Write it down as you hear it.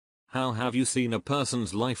How have you seen a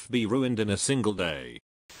person's life be ruined in a single day?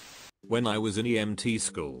 When I was in EMT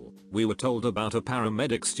school, we were told about a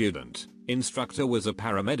paramedic student, instructor was a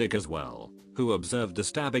paramedic as well, who observed a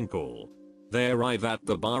stabbing call. They arrive at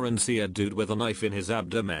the bar and see a dude with a knife in his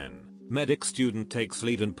abdomen. Medic student takes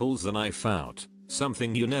lead and pulls the knife out,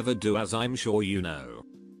 something you never do as I'm sure you know.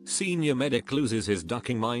 Senior medic loses his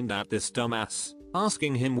ducking mind at this dumbass,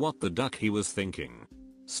 asking him what the duck he was thinking.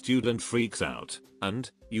 Student freaks out, and,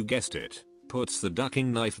 you guessed it, puts the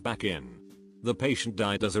ducking knife back in. The patient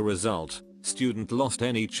died as a result. Student lost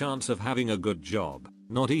any chance of having a good job,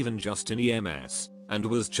 not even just in EMS, and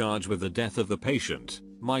was charged with the death of the patient.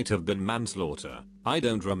 Might have been manslaughter, I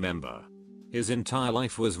don't remember. His entire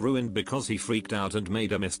life was ruined because he freaked out and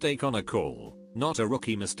made a mistake on a call. Not a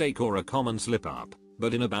rookie mistake or a common slip up,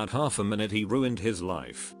 but in about half a minute he ruined his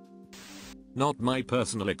life. Not my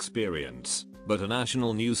personal experience, but a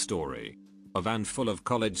national news story. A van full of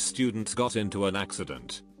college students got into an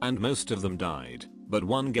accident, and most of them died, but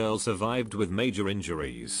one girl survived with major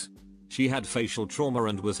injuries. She had facial trauma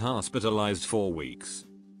and was hospitalized for weeks.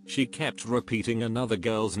 She kept repeating another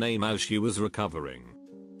girl's name as she was recovering.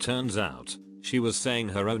 Turns out, she was saying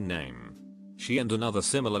her own name. She and another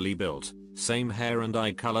similarly built, same hair and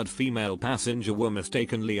eye-colored female passenger were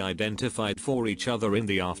mistakenly identified for each other in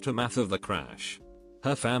the aftermath of the crash.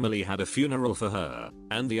 Her family had a funeral for her,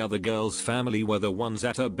 and the other girl's family were the ones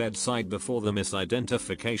at her bedside before the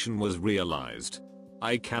misidentification was realized.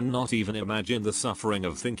 I cannot even imagine the suffering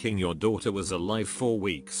of thinking your daughter was alive for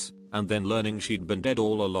weeks, and then learning she'd been dead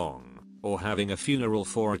all along, or having a funeral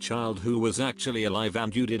for a child who was actually alive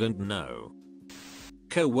and you didn't know.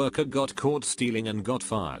 Co-worker got caught stealing and got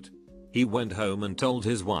fired. He went home and told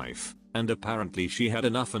his wife, and apparently she had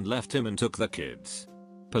enough and left him and took the kids.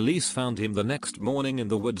 Police found him the next morning in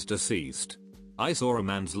the woods deceased. I saw a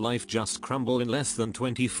man's life just crumble in less than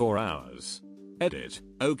 24 hours. Edit.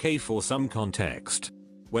 Okay, for some context.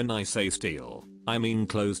 When I say steal, I mean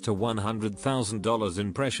close to $100,000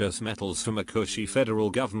 in precious metals from a cushy federal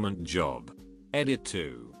government job. Edit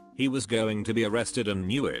 2. He was going to be arrested and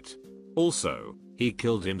knew it. Also, he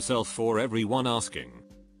killed himself for everyone asking.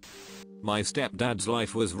 My stepdad's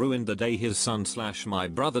life was ruined the day his son/my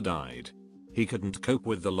brother died. He couldn't cope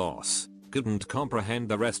with the loss, couldn't comprehend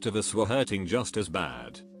the rest of us were hurting just as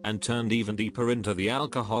bad, and turned even deeper into the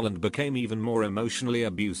alcohol and became even more emotionally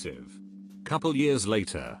abusive. Couple years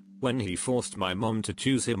later, when he forced my mom to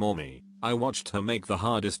choose him or me, I watched her make the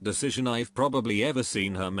hardest decision I've probably ever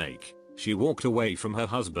seen her make. She walked away from her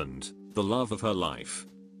husband, the love of her life.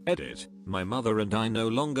 Edit. My mother and I no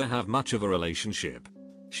longer have much of a relationship.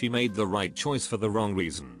 She made the right choice for the wrong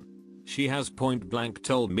reason. She has point blank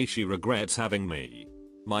told me she regrets having me.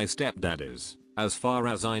 My stepdad is, as far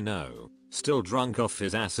as I know, still drunk off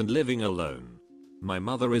his ass and living alone. My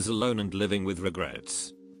mother is alone and living with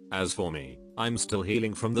regrets. As for me, I'm still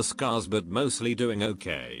healing from the scars but mostly doing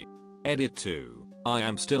okay. Edit 2. I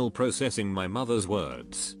am still processing my mother's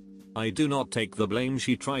words. I do not take the blame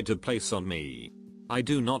she tried to place on me. I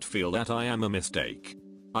do not feel that I am a mistake.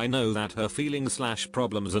 I know that her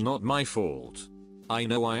feelings/problems are not my fault. I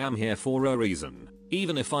know I am here for a reason,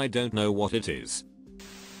 even if I don't know what it is.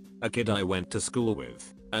 A kid I went to school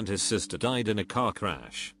with, and his sister died in a car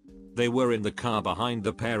crash. They were in the car behind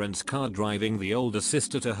the parents' car driving the older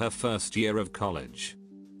sister to her first year of college.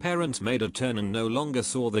 Parents made a turn and no longer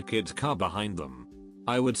saw the kid's car behind them.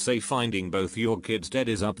 I would say finding both your kids dead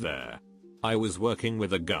is up there. I was working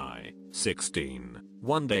with a guy, 16,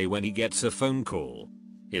 one day when he gets a phone call.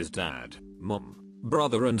 His dad, mom,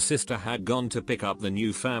 brother and sister had gone to pick up the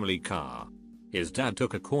new family car. His dad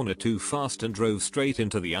took a corner too fast and drove straight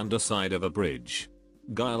into the underside of a bridge.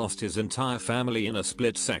 Guy lost his entire family in a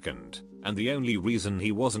split second, and the only reason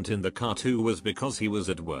he wasn't in the car too was because he was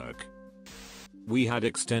at work. We had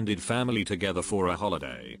extended family together for a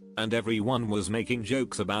holiday, and everyone was making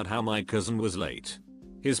jokes about how my cousin was late.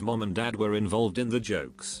 His mom and dad were involved in the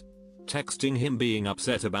jokes, texting him being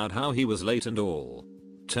upset about how he was late and all.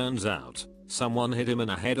 Turns out, someone hit him in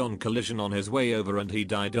a head-on collision on his way over and he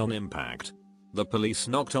died on impact. The police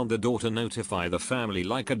knocked on the door to notify the family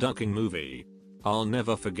like a ducking movie. I'll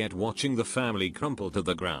never forget watching the family crumple to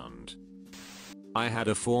the ground. I had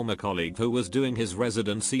a former colleague who was doing his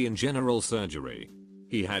residency in general surgery.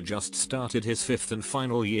 He had just started his 5th and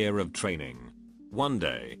final year of training. One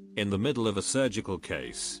day, in the middle of a surgical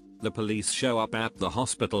case, the police show up at the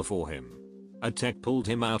hospital for him. A tech pulled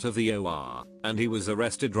him out of the OR, and he was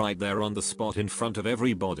arrested right there on the spot in front of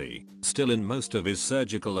everybody, still in most of his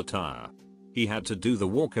surgical attire. He had to do the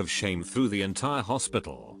walk of shame through the entire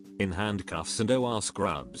hospital, in handcuffs and OR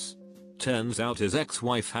scrubs. Turns out his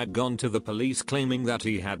ex-wife had gone to the police claiming that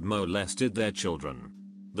he had molested their children.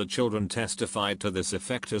 The children testified to this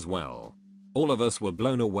effect as well. All of us were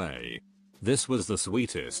blown away. This was the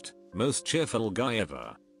sweetest, most cheerful guy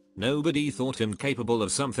ever. Nobody thought him capable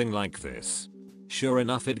of something like this. Sure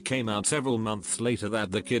enough, it came out several months later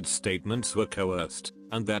that the kid's statements were coerced,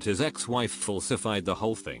 and that his ex-wife falsified the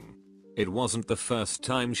whole thing. It wasn't the first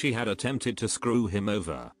time she had attempted to screw him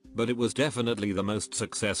over, but it was definitely the most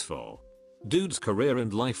successful. Dude's career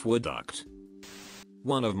and life were ducked.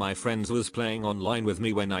 One of my friends was playing online with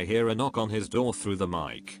me when I hear a knock on his door through the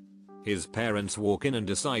mic. His parents walk in and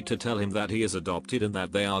decide to tell him that he is adopted and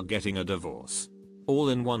that they are getting a divorce. All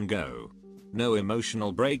in one go. No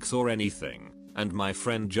emotional breaks or anything, and my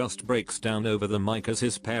friend just breaks down over the mic as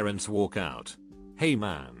his parents walk out. "Hey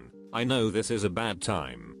man, I know this is a bad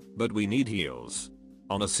time, but we need heels.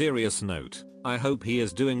 On a serious note, I hope he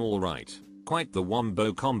is doing alright. Quite the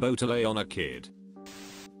wombo combo to lay on a kid."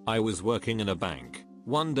 I was working in a bank.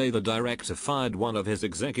 One day the director fired one of his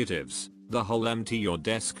executives. The whole "empty your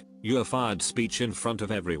desk, you're fired" speech in front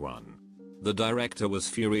of everyone. The director was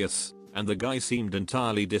furious, and the guy seemed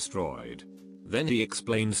entirely destroyed. Then he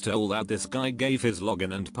explains to all that this guy gave his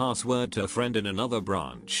login and password to a friend in another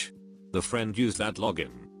branch. The friend used that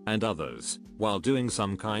login, and others, while doing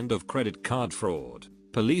some kind of credit card fraud.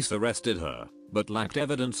 Police arrested her, but lacked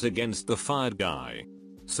evidence against the fired guy.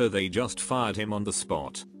 So they just fired him on the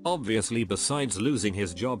spot. Obviously, besides losing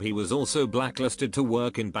his job, he was also blacklisted to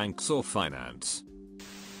work in banks or finance.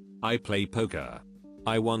 I play poker.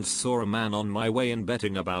 I once saw a man on my way in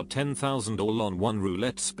betting about 10,000 all on one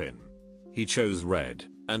roulette spin. He chose red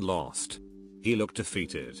and lost. He looked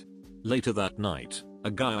defeated. Later that night,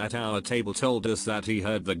 a guy at our table told us that he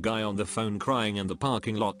heard the guy on the phone crying in the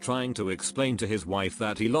parking lot trying to explain to his wife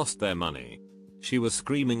that he lost their money. She was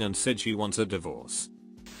screaming and said she wants a divorce.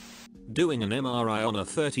 Doing an MRI on a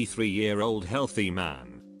 33-year-old healthy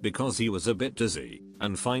man because he was a bit dizzy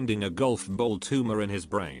and finding a golf ball tumor in his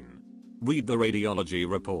brain. Read the radiology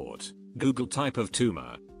report. Google type of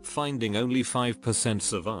tumor. Finding only 5%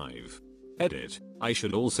 survive. Edit. I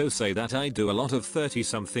should also say that I do a lot of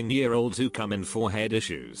 30-something-year-olds who come in for head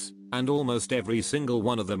issues, and almost every single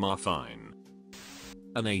one of them are fine.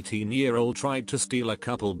 An 18-year-old tried to steal a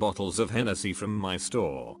couple bottles of Hennessy from my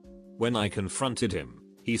store. When I confronted him,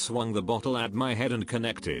 he swung the bottle at my head and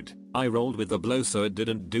connected. I rolled with the blow so it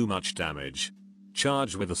didn't do much damage.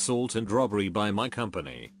 Charged with assault and robbery by my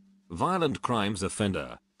company. Violent crimes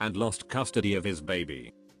offender, and lost custody of his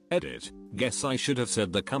baby. Edit. Guess I should have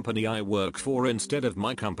said the company I work for instead of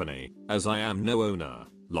my company, as I am no owner,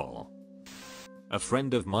 lol. A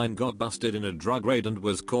friend of mine got busted in a drug raid and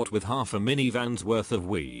was caught with half a minivan's worth of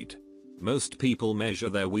weed. Most people measure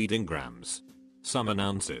their weed in grams. Some in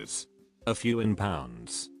ounces. A few in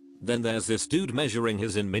pounds. Then there's this dude measuring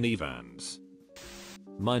his in minivans.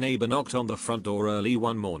 My neighbor knocked on the front door early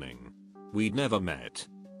one morning. We'd never met.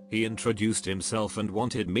 He introduced himself and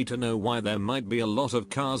wanted me to know why there might be a lot of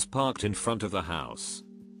cars parked in front of the house.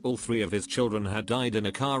 All 3 of his children had died in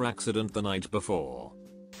a car accident the night before.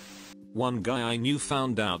 One guy I knew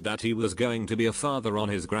found out that he was going to be a father on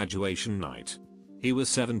his graduation night. He was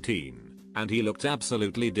 17, and he looked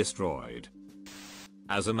absolutely destroyed.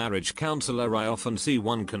 As a marriage counselor, I often see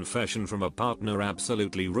one confession from a partner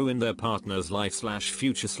absolutely ruin their partner's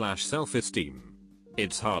life/future/self-esteem.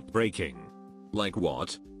 It's heartbreaking. Like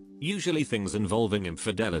what? Usually things involving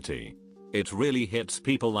infidelity. It really hits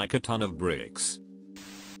people like a ton of bricks.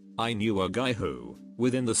 I knew a guy who,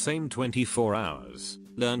 within the same 24 hours,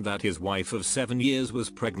 learned that his wife of 7 years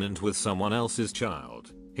was pregnant with someone else's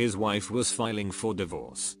child. His wife was filing for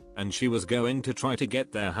divorce, and she was going to try to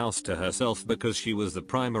get their house to herself because she was the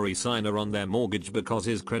primary signer on their mortgage because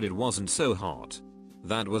his credit wasn't so hot.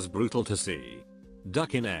 That was brutal to see.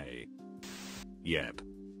 Duck in A. Yep.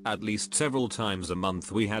 At least several times a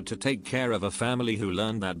month we had to take care of a family who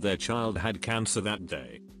learned that their child had cancer that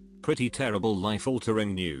day. Pretty terrible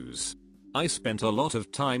life-altering news. I spent a lot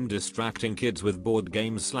of time distracting kids with board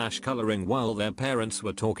games/coloring while their parents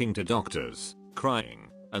were talking to doctors, crying,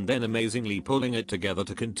 and then amazingly pulling it together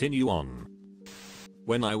to continue on.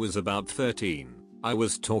 When I was about 13, I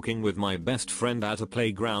was talking with my best friend at a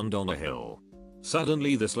playground on a hill.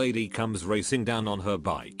 Suddenly this lady comes racing down on her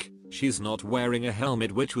bike. She's not wearing a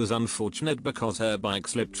helmet, which was unfortunate because her bike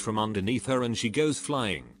slipped from underneath her and she goes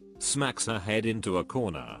flying, smacks her head into a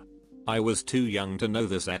corner. I was too young to know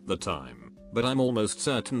this at the time, but I'm almost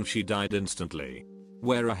certain she died instantly.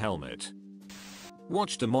 Wear a helmet.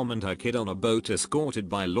 Watched a mom and her kid on a boat escorted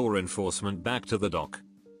by law enforcement back to the dock.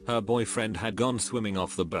 Her boyfriend had gone swimming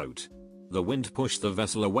off the boat. The wind pushed the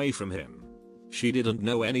vessel away from him. She didn't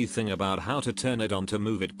know anything about how to turn it on to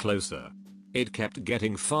move it closer. It kept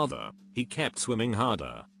getting farther, he kept swimming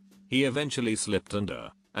harder. He eventually slipped under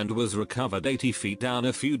and was recovered 80 feet down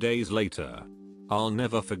a few days later. I'll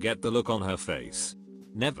never forget the look on her face.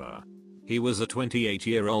 Never. He was a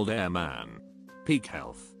 28-year-old airman. Peak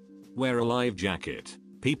health. Wear a life jacket,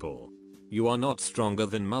 people. You are not stronger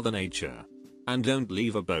than Mother Nature. And don't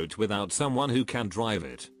leave a boat without someone who can drive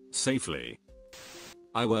it safely.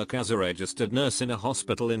 I work as a registered nurse in a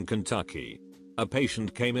hospital in Kentucky. A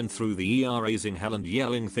patient came in through the ER raising hell and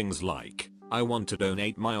yelling things like, "I want to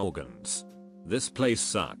donate my organs. This place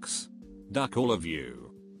sucks. Duck all of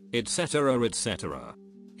you." Etc. etc.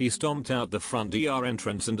 He stomped out the front ER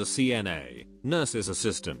entrance and a CNA, nurse's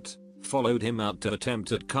assistant, followed him out to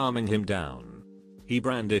attempt at calming him down. He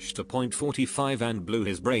brandished a .45 and blew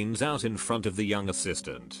his brains out in front of the young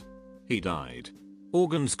assistant. He died.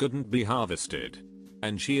 Organs couldn't be harvested.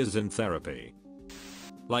 And she is in therapy.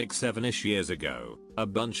 Like 7ish years ago, a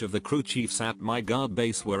bunch of the crew chiefs at my guard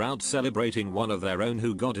base were out celebrating one of their own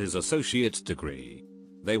who got his associate's degree.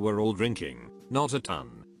 They were all drinking, not a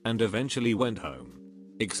ton, and eventually went home.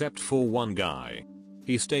 Except for one guy.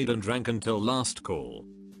 He stayed and drank until last call.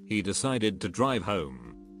 He decided to drive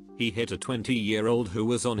home. He hit a 20-year-old who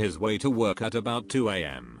was on his way to work at about 2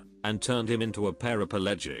 AM and turned him into a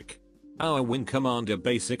paraplegic. Our wing commander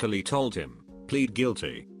basically told him, plead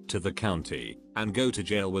guilty to the county and go to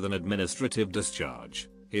jail with an administrative discharge.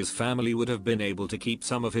 His family would have been able to keep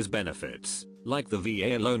some of his benefits, like the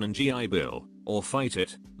VA loan and GI Bill, or fight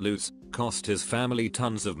it, lose, cost his family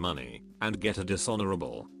tons of money, and get a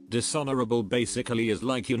dishonorable. Dishonorable basically is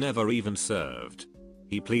like you never even served.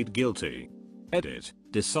 He plead guilty. Edit,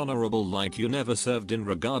 dishonorable like you never served in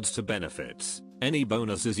regards to benefits. Any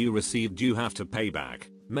bonuses you received you have to pay back,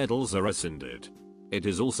 medals are rescinded. It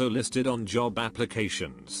is also listed on job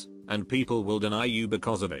applications, and people will deny you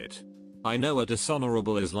because of it. I know a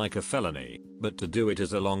dishonorable is like a felony, but to do it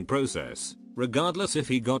is a long process, regardless if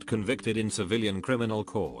he got convicted in civilian criminal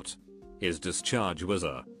court. His discharge was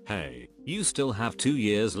a, hey, you still have 2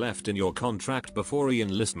 years left in your contract before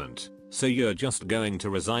re-enlistment, so you're just going to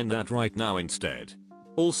resign that right now instead.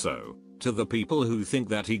 Also, to the people who think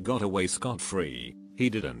that he got away scot-free, he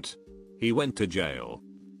didn't. He went to jail.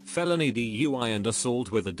 Felony DUI and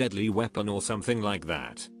assault with a deadly weapon or something like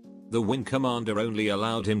that. The wing commander only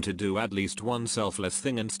allowed him to do at least one selfless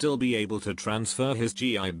thing and still be able to transfer his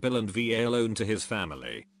GI Bill and VA loan to his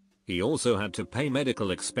family. He also had to pay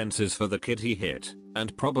medical expenses for the kid he hit,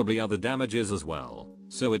 and probably other damages as well,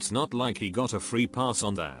 so it's not like he got a free pass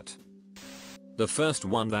on that. The first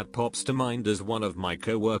one that pops to mind is one of my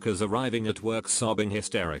co-workers arriving at work sobbing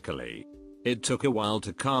hysterically. It took a while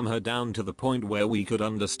to calm her down to the point where we could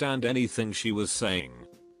understand anything she was saying.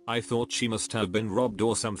 I thought she must have been robbed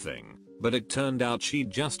or something, but it turned out she'd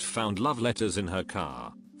just found love letters in her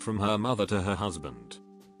car, from her mother to her husband.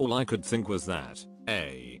 All I could think was that,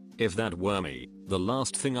 A, if that were me, the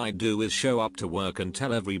last thing I'd do is show up to work and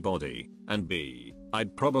tell everybody, and B,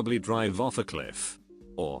 I'd probably drive off a cliff.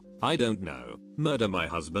 Or, I don't know, murder my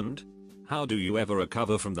husband? How do you ever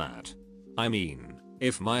recover from that? I mean,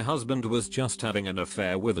 if my husband was just having an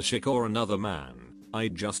affair with a chick or another man,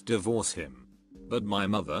 I'd just divorce him. But my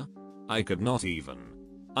mother? I could not even.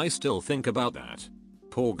 I still think about that.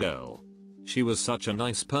 Poor girl. She was such a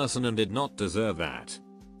nice person and did not deserve that.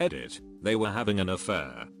 Edit, they were having an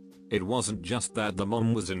affair. It wasn't just that the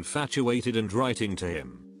mom was infatuated and writing to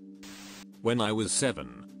him. When I was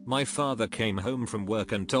 7, my father came home from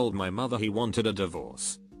work and told my mother he wanted a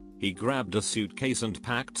divorce. He grabbed a suitcase and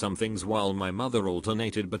packed some things while my mother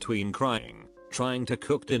alternated between crying, trying to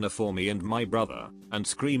cook dinner for me and my brother, and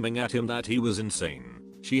screaming at him that he was insane.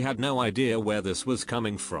 She had no idea where this was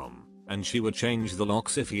coming from, and she would change the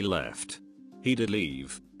locks if he left. He did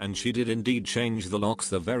leave, and she did indeed change the locks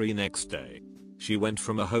the very next day. She went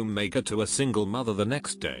from a homemaker to a single mother the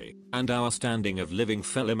next day, and our standing of living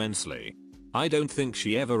fell immensely. I don't think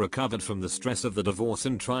she ever recovered from the stress of the divorce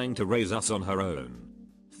and trying to raise us on her own.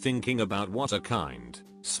 Thinking about what a kind,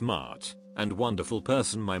 smart, and wonderful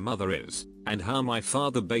person my mother is, and how my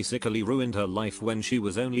father basically ruined her life when she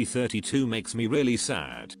was only 32 makes me really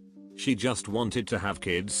sad. She just wanted to have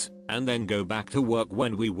kids, and then go back to work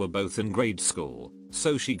when we were both in grade school,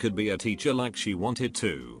 so she could be a teacher like she wanted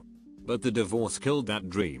to. But the divorce killed that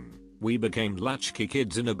dream. We became latchkey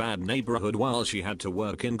kids in a bad neighborhood while she had to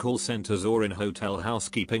work in call centers or in hotel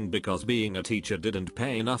housekeeping because being a teacher didn't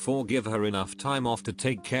pay enough or give her enough time off to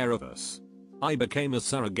take care of us. I became a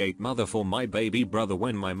surrogate mother for my baby brother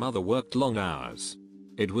when my mother worked long hours.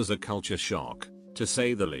 It was a culture shock, to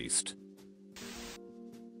say the least.